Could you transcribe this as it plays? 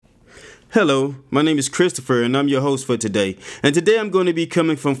Hello, my name is Christopher and I'm your host for today. And today I'm going to be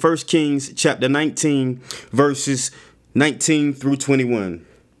coming from 1 Kings chapter 19, verses 19 through 21.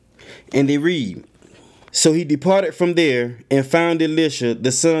 And they read, So he departed from there and found Elisha,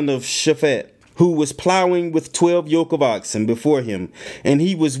 the son of Shaphat, who was plowing with 12 yoke of oxen before him, and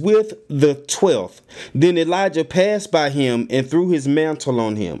he was with the 12th. Then Elijah passed by him and threw his mantle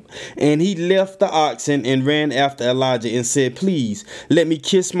on him. And he left the oxen and ran after Elijah and said, Please, let me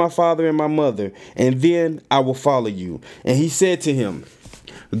kiss my father and my mother, and then I will follow you. And he said to him,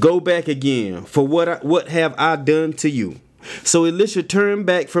 Go back again, for what have I done to you? So Elisha turned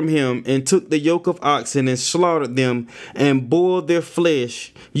back from him and took the yoke of oxen and slaughtered them and boiled their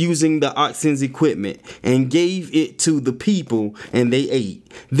flesh using the oxen's equipment and gave it to the people, and they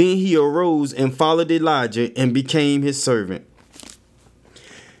ate. Then he arose and followed Elijah and became his servant.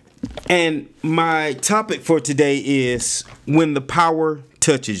 And my topic for today is when the power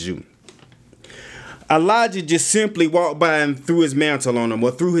touches you. Elijah just simply walked by and threw his mantle on him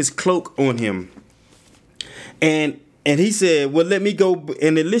or threw his cloak on him. And he said, well, let me go.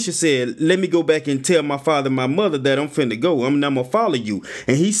 And Elisha said, let me go back and tell my father and my mother that I'm finna go. I'm not going to follow you.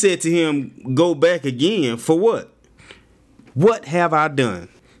 And he said to him, go back again. For what? What have I done?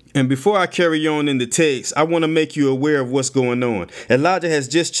 And before I carry on in the text, I want to make you aware of what's going on. Elijah has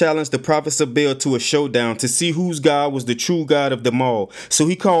just challenged the prophets of Baal to a showdown to see whose God was the true God of them all. So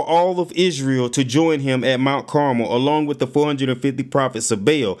he called all of Israel to join him at Mount Carmel, along with the 450 prophets of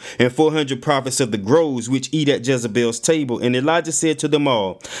Baal and 400 prophets of the groves, which eat at Jezebel's table. And Elijah said to them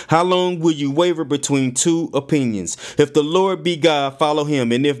all, How long will you waver between two opinions? If the Lord be God, follow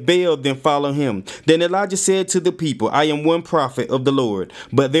him. And if Baal, then follow him. Then Elijah said to the people, I am one prophet of the Lord,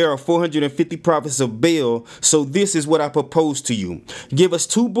 but there are 450 prophets of Baal, so this is what I propose to you. Give us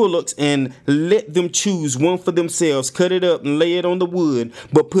 2 bullocks and let them choose one for themselves, cut it up and lay it on the wood,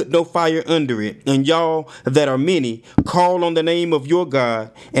 but put no fire under it. And y'all that are many, call on the name of your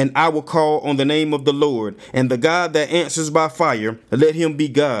God, and I will call on the name of the Lord. And the God that answers by fire, let him be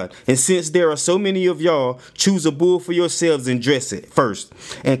God. And since there are so many of y'all, choose a bull for yourselves and dress it first,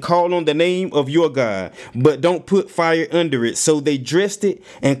 and call on the name of your God, but don't put fire under it. So they dressed it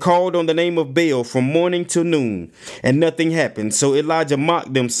and called on the name of Baal from morning till noon, and nothing happened. So Elijah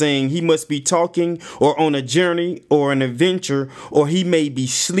mocked them, saying, He must be talking or on a journey or an adventure, or he may be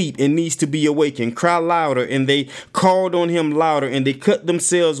asleep and needs to be awakened. Cry louder. And they called on him louder, and they cut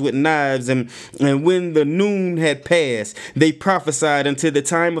themselves with knives. And when the noon had passed, they prophesied until the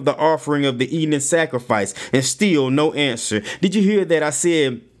time of the offering of the evening sacrifice, and still no answer. Did you hear that? I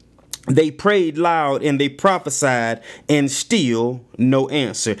said, they prayed loud and they prophesied, and still no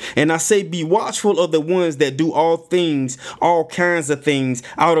answer. And I say, be watchful of the ones that do all things, all kinds of things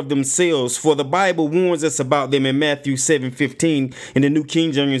out of themselves. For the Bible warns us about them in Matthew 7:15. In the New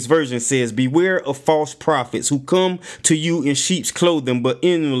King James Version says, Beware of false prophets who come to you in sheep's clothing, but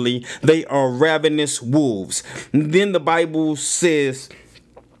inwardly they are ravenous wolves. And then the Bible says,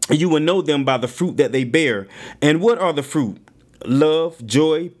 you will know them by the fruit that they bear. And what are the fruit? Love,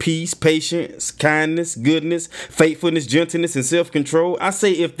 joy, peace, patience, kindness, goodness, faithfulness, gentleness, and self-control. I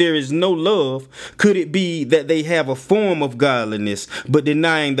say, if there is no love, could it be that they have a form of godliness, but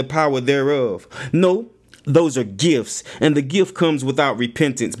denying the power thereof? No, those are gifts, and the gift comes without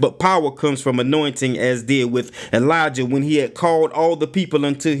repentance, but power comes from anointing, as did with Elijah when he had called all the people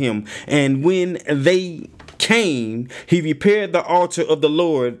unto him. And when they came, he repaired the altar of the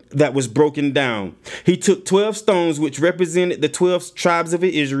Lord that was broken down. He took 12 stones, which represented the 12 tribes of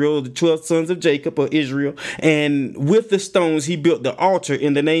Israel, the 12 sons of Jacob or Israel, and with the stones he built the altar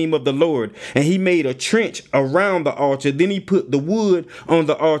in the name of the Lord. And he made a trench around the altar. Then he put the wood on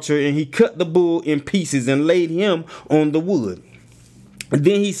the altar, and he cut the bull in pieces and laid him on the wood. And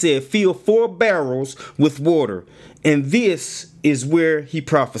then he said, fill 4 barrels with water. And this is where he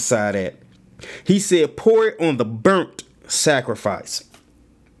prophesied at. He said, pour it on the burnt sacrifice.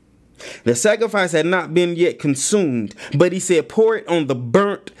 The sacrifice had not been yet consumed, but he said, pour it on the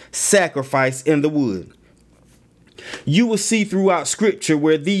burnt sacrifice in the wood. You will see throughout scripture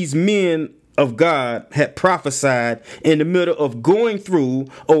where these men of God had prophesied in the middle of going through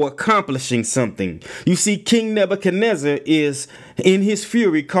or accomplishing something. You see, King Nebuchadnezzar is in his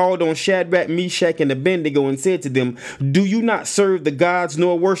fury called on Shadrach, Meshach, and Abednego and said to them, Do you not serve the gods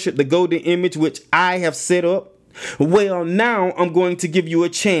nor worship the golden image which I have set up? Well, now I'm going to give you a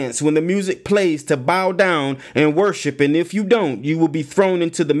chance when the music plays to bow down and worship, and if you don't, you will be thrown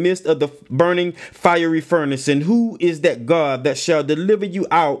into the midst of the burning fiery furnace. And who is that God that shall deliver you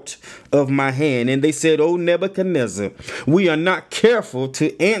out of my hand? And they said, O Nebuchadnezzar, we are not careful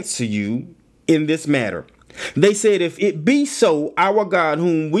to answer you in this matter. They said, if it be so, our God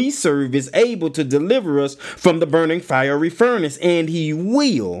whom we serve is able to deliver us from the burning fiery furnace, and he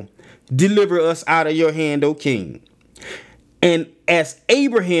will deliver us out of your hand, O king. And as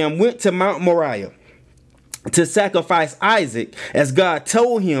Abraham went to Mount Moriah to sacrifice Isaac, as God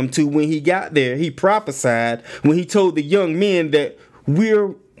told him to when he got there, he prophesied when he told the young men that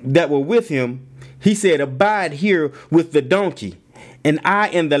were with him. He said, abide here with the donkey, and I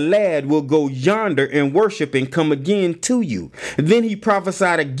and the lad will go yonder and worship and come again to you. Then he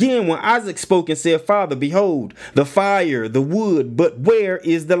prophesied again when Isaac spoke and said, Father, behold, the fire, the wood, but where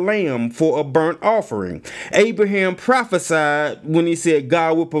is the lamb for a burnt offering? Abraham prophesied when he said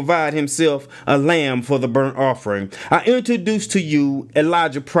God will provide himself a lamb for the burnt offering. I introduced to you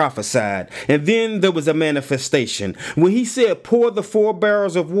Elijah prophesied, and then there was a manifestation. When he said, pour the 4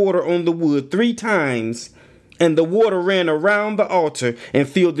 barrels of water on the wood 3 times, and the water ran around the altar and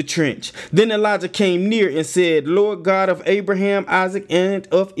filled the trench. Then Elijah came near and said, Lord God of Abraham, Isaac, and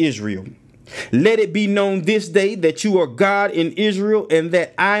of Israel, let it be known this day that you are God in Israel, and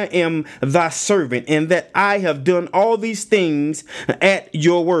that I am thy servant, and that I have done all these things at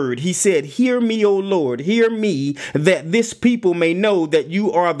your word. He said, hear me, O Lord, hear me, that this people may know that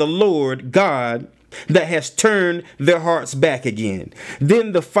you are the Lord God that has turned their hearts back again.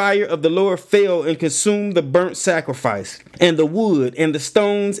 Then the fire of the Lord fell and consumed the burnt sacrifice, and the wood, and the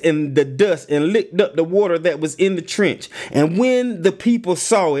stones, and the dust, and licked up the water that was in the trench. And when the people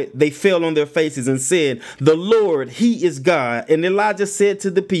saw it, they fell on their faces and said, the Lord, he is God. And Elijah said to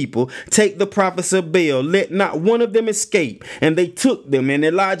the people, take the prophets of Baal, let not one of them escape. And they took them, and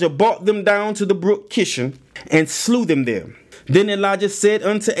Elijah brought them down to the brook Kishon and slew them there. Then Elijah said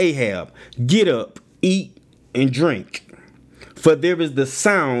unto Ahab, get up, eat and drink, for there is the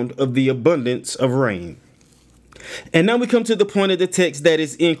sound of the abundance of rain. And now we come to the point of the text that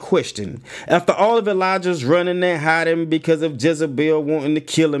is in question. After all of Elijah's running and hiding because of Jezebel wanting to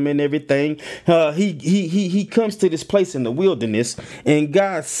kill him and everything, he comes to this place in the wilderness, and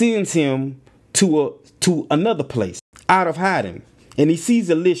God sends him to another place out of hiding. And he sees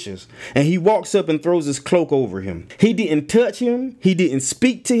Elisha, and he walks up and throws his cloak over him. He didn't touch him. He didn't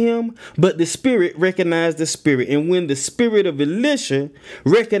speak to him, but the spirit recognized the spirit. And when the spirit of Elisha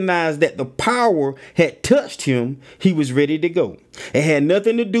recognized that the power had touched him, he was ready to go. It had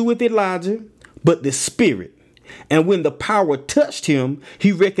nothing to do with Elijah, but the spirit. And when the power touched him,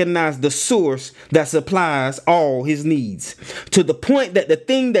 he recognized the source that supplies all his needs, to the point that the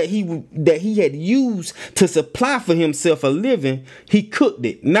thing that he had used to supply for himself a living, he cooked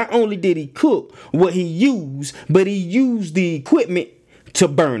it. Not only did he cook what he used, but he used the equipment to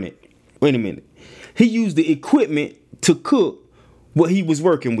burn it. Wait a minute. He used the equipment to cook what he was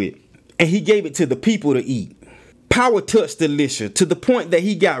working with, and he gave it to the people to eat. Power touched Elisha to the point that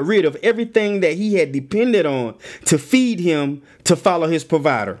he got rid of everything that he had depended on to feed him, to follow his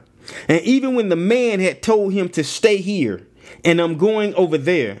provider. And even when the man had told him to stay here and I'm going over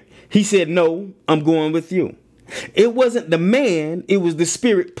there, he said, no, I'm going with you. It wasn't the man, it was the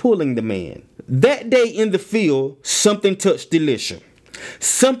spirit pulling the man. That day in the field, something touched Elisha.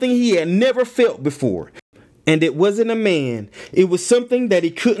 Something he had never felt before. And it wasn't a man. It was something that he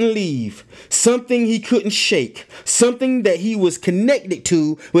couldn't leave, something he couldn't shake, something that he was connected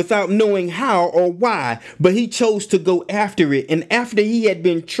to without knowing how or why. But he chose to go after it. And after he had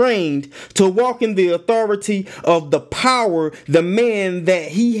been trained to walk in the authority of the power, the man that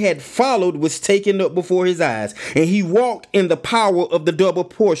he had followed was taken up before his eyes. And he walked in the power of the double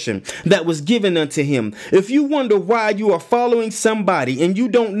portion that was given unto him. If you wonder why you are following somebody and you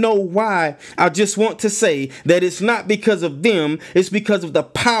don't know why, I just want to say that it's not because of them, it's because of the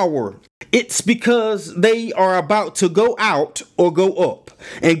power. It's because they are about to go out or go up.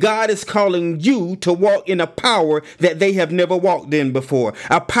 And God is calling you to walk in a power that they have never walked in before.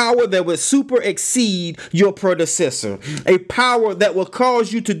 A power that will super exceed your predecessor. A power that will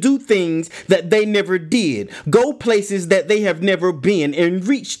cause you to do things that they never did. Go places that they have never been and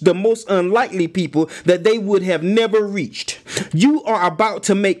reach the most unlikely people that they would have never reached. You are about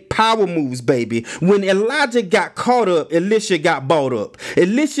to make power moves, baby. When Elijah got caught up, Elisha got bought up.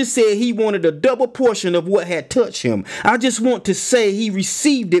 Elisha said he wanted a double portion of what had touched him. I just want to say he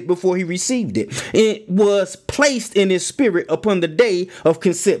received it before he received it. It was placed in his spirit upon the day of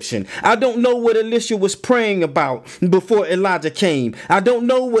conception. I don't know what Elisha was praying about before Elijah came. I don't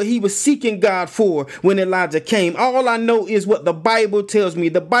know what he was seeking God for when Elijah came. All I know is what the Bible tells me.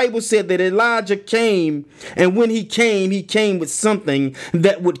 The Bible said that Elijah came, and when he came with something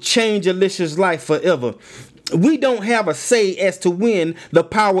that would change Elisha's life forever. We don't have a say as to when the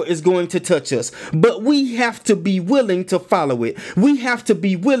power is going to touch us, but we have to be willing to follow it. We have to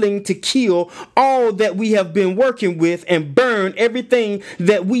be willing to kill all that we have been working with and burn everything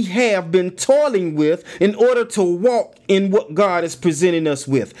that we have been toiling with in order to walk in what God is presenting us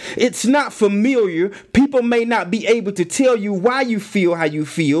with. It's not familiar. People may not be able to tell you why you feel how you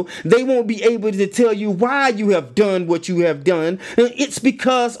feel. They won't be able to tell you why you have done what you have done. It's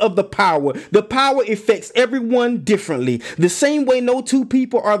because of the power. The power affects everyone differently. The same way no two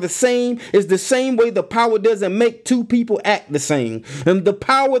people are the same is the same way the power doesn't make two people act the same. And the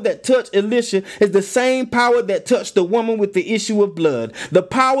power that touched Elisha is the same power that touched the woman with the issue of blood. The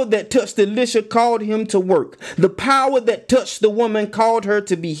power that touched Elisha called him to work. The power that touched the woman called her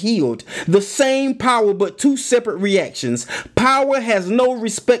to be healed. The same power, but two separate reactions. Power has no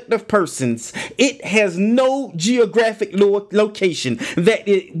respect of persons. It has no geographic location that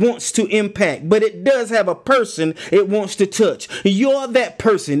it wants to impact, but it does have a person it wants to touch. You're that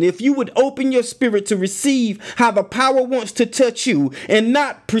person. If you would open your spirit to receive how the power wants to touch you and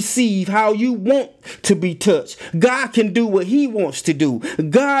not perceive how you want to be touched, God can do what he wants to do.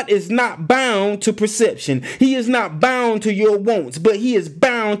 God is not bound to perception. He is not bound to your wants, but he is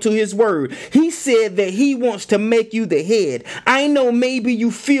bound to his word. He said that he wants to make you the head. I know maybe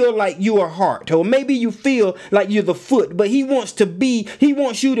you feel like you are heart, or maybe you feel like you're the foot, but he wants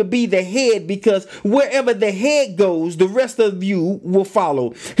you to be the head, because wherever the head goes, the rest of you will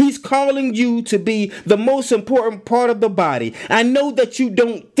follow. He's calling you to be the most important part of the body. I know that you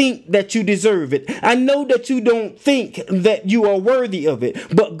don't think that you deserve it. I know that you don't think that you are worthy of it,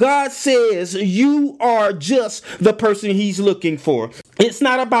 but God says you are just the person he's looking for. It's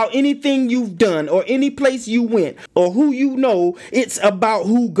not about anything you've done or any place you went or who you know. It's about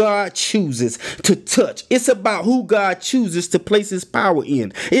who God chooses to touch. It's about who God chooses to place his power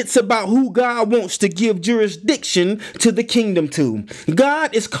in. It's about who God wants to give jurisdiction to the kingdom to.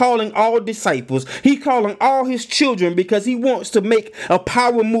 God is calling all disciples. He's calling all his children because he wants to make a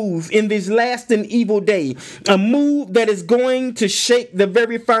power move in this last and evil day. A move that is going to shake the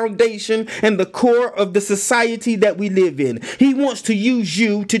very foundation and the core of the society that we live in. He wants to use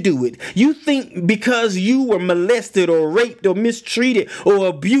you to do it. You think because you were molested or raped or mistreated or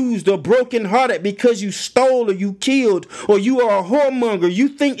abused or brokenhearted because you stole or you killed or you are a whoremonger, you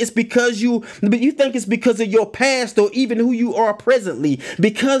think it's because of your past or even who you are presently,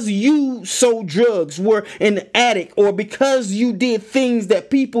 because you sold drugs, were an addict, or because you did things that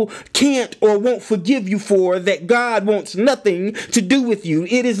people can't or won't forgive you for, that God wants nothing to do with you.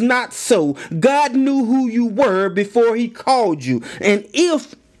 It is not so. God knew who you were before he called you. And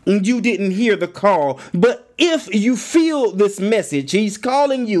if you didn't hear the call, but if you feel this message, he's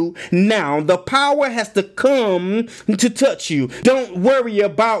calling you now. The power has to come to touch you. Don't worry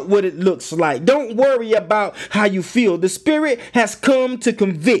about what it looks like. Don't worry about how you feel. The Spirit has come to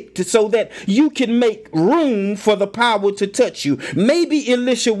convict so that you can make room for the power to touch you. Maybe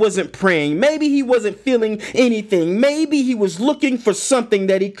Elisha wasn't praying. Maybe he wasn't feeling anything. Maybe he was looking for something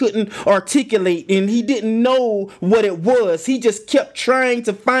that he couldn't articulate and he didn't know what it was. He just kept trying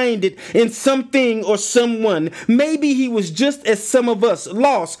to find it in something or someone. Maybe he was just as some of us,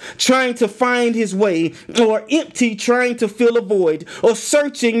 lost, trying to find his way, or empty, trying to fill a void, or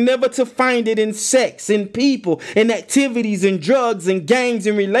searching never to find it in sex, in people, in activities, in drugs, in gangs,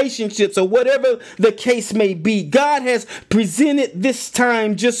 in relationships, or whatever the case may be. God has presented this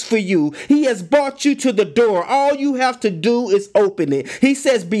time just for you. He has brought you to the door. All you have to do is open it. He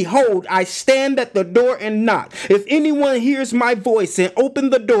says, "Behold, I stand at the door and knock. If anyone hears my voice and open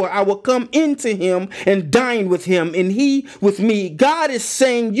the door, I will come into him and dine with him and he with me." God is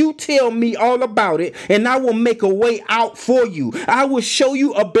saying, you tell me all about it and I will make a way out for you. I will show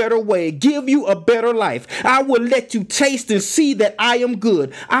you a better way, give you a better life. I will let you taste and see that I am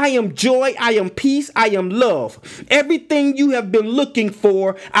good. I am joy. I am peace. I am love. Everything you have been looking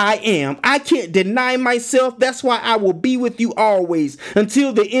for, I am. I can't deny myself. That's why I will be with you always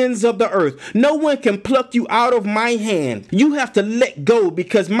until the ends of the earth. No one can pluck you out of my hand. You have to let go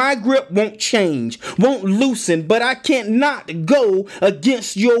because my grip won't change, won't loosen, but I can't not go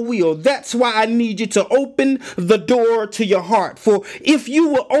against your will. That's why I need you to open the door to your heart. For if you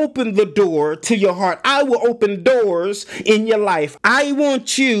will open the door to your heart, I will open doors in your life. I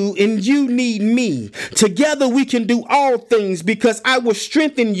want you and you need me. Together we can do all things because I will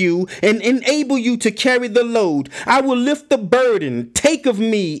strengthen you and enable you to carry the load. I will lift the burden. Take of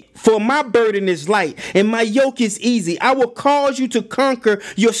me, for my burden is light and my yoke is easy. I will cause you to conquer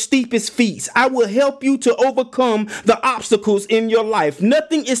your steepest feats. I will help you you to overcome the obstacles in your life.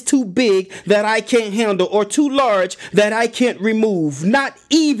 Nothing is too big that I can't handle or too large that I can't remove. Not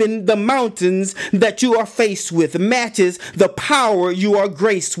even the mountains that you are faced with matches the power you are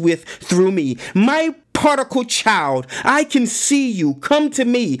graced with through me. My particle child, I can see you. Come to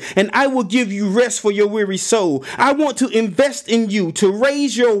me and I will give you rest for your weary soul. I want to invest in you to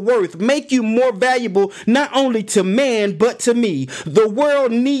raise your worth, make you more valuable not only to man but to me. The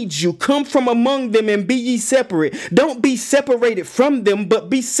world needs you. Come from among them and be ye separate. Don't be separated from them, but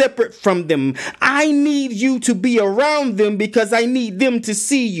be separate from them. I need you to be around them because I need them to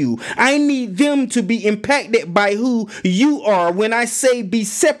see you. I need them to be impacted by who you are. When I say be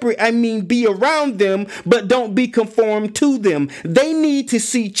separate, I mean be around them, but don't be conformed to them. They need to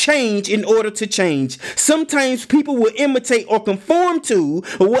see change in order to change. Sometimes people will imitate or conform to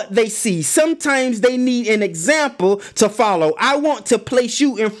what they see. Sometimes they need an example to follow. I want to place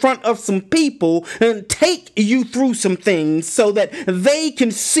you in front of some people and take you through some things so that they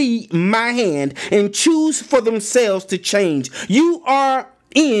can see my hand and choose for themselves to change. You are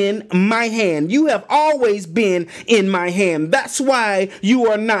in my hand. You have always been in my hand. That's why you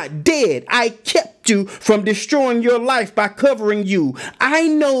are not dead. I kept you from destroying your life by covering you. I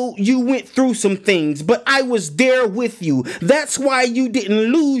know you went through some things, but I was there with you. That's why you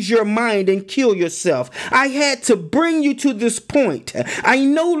didn't lose your mind and kill yourself. I had to bring you to this point. I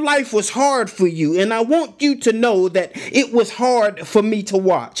know life was hard for you, and I want you to know that it was hard for me to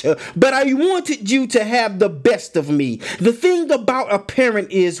watch, but I wanted you to have the best of me. The thing about a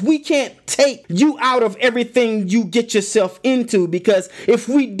parent is we can't take you out of everything you get yourself into, because if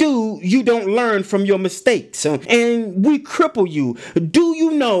we do, you don't learn from your mistakes, and we cripple you. Do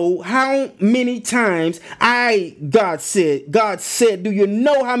you know how many times God said, do you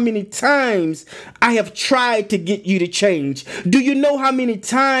know how many times I have tried to get you to change? Do you know how many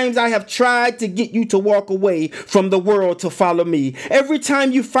times I have tried to get you to walk away from the world to follow me? Every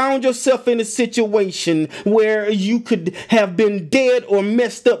time you found yourself in a situation where you could have been dead or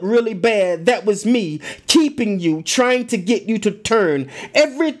messed up really bad, that was me keeping you, trying to get you to turn.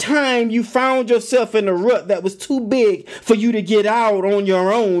 Every time you found yourself in a rut that was too big for you to get out on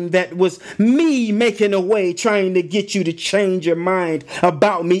your own, that was me making a way, trying to get you to change your mind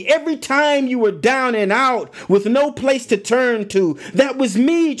about me. Every time you were down and out with no place to turn to, that was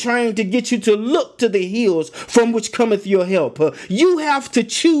me trying to get you to look to the hills from which cometh your help. You have to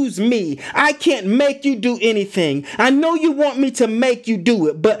choose me. I can't make you do anything. I know you want me to make you do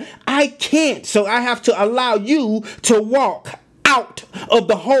it, but I can't. So I have to allow you to walk out of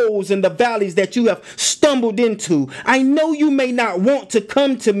the holes and the valleys that you have stumbled into. I know you may not want to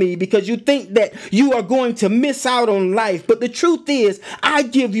come to me because you think that you are going to miss out on life, but the truth is I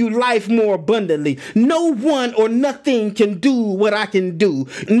give you life more abundantly. No one or nothing can do what I can do,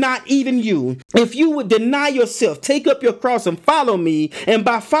 not even you. If you would deny yourself, take up your cross and follow me, and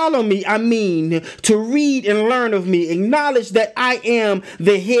by follow me I mean to read and learn of me, acknowledge that I am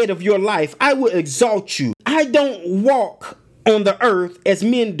the head of your life, I will exalt you. I don't walk on the earth as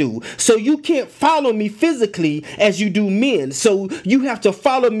men do, so you can't follow me physically as you do men. So you have to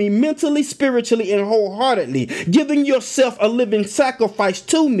follow me mentally, spiritually, and wholeheartedly, giving yourself a living sacrifice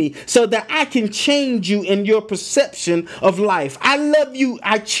to me so that I can change you in your perception of life. I love you.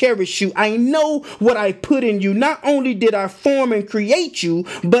 I cherish you. I know what I put in you. Not only did I form and create you,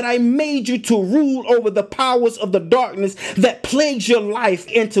 but I made you to rule over the powers of the darkness that plagues your life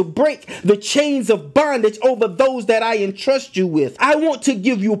and to break the chains of bondage over those that I entrust you with. I want to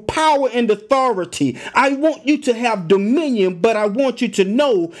give you power and authority. I want you to have dominion, but I want you to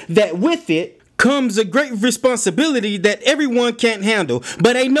know that with it comes a great responsibility that everyone can't handle,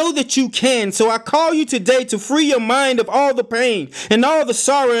 but I know that you can. So I call you today to free your mind of all the pain and all the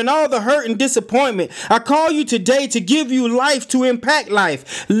sorrow and all the hurt and disappointment. I call you today to give you life, to impact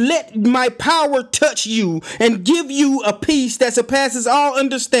life. Let my power touch you and give you a peace that surpasses all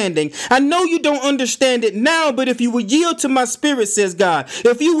understanding. I know you don't understand it now, but if you would yield to my spirit, says God,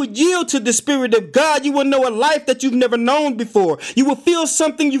 if you would yield to the Spirit of God, you will know a life that you've never known before. You will feel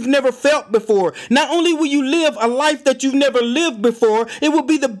something you've never felt before. Not only will you live a life that you've never lived before, it will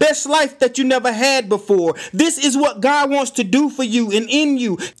be the best life that you never had before. This is what God wants to do for you and in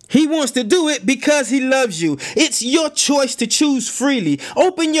you. He wants to do it because he loves you. It's your choice to choose freely.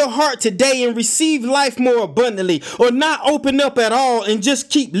 Open your heart today and receive life more abundantly, or not open up at all and just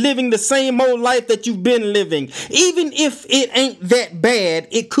keep living the same old life that you've been living. Even if it ain't that bad,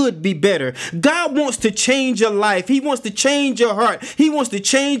 it could be better. God wants to change your life. He wants to change your heart. He wants to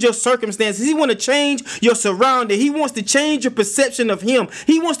change your circumstances. He want to change your surrounding. He wants to change your perception of him.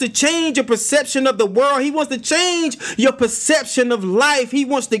 He wants to change your perception of the world. He wants to change your perception of life. He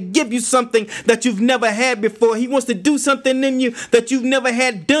wants to give you something that you've never had before. He wants to do something in you that you've never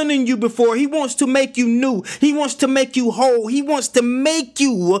had done in you before. He wants to make you new. He wants to make you whole. He wants to make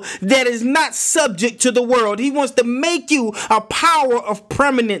you that is not subject to the world. He wants to make you a power of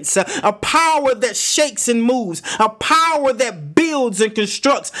permanence, a power that shakes and moves, a power that builds and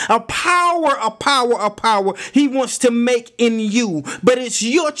constructs, a power. He wants to make in you, but it's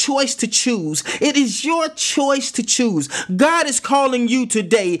your choice to choose. It is your choice to choose. God is calling you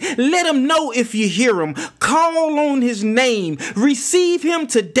today. Let him know if you hear him. Call on his name. Receive him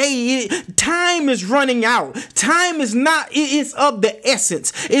today. Time is running out. Time is not, it's of the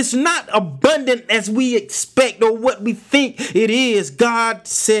essence. It's not abundant as we expect or what we think it is. God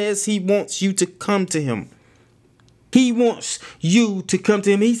says he wants you to come to him. He wants you to come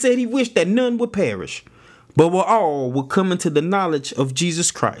to him. He said he wished that none would perish, but all will come into the knowledge of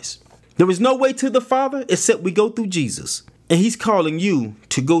Jesus Christ. There is no way to the Father except we go through Jesus. And he's calling you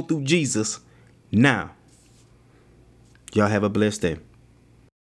to go through Jesus now. Y'all have a blessed day.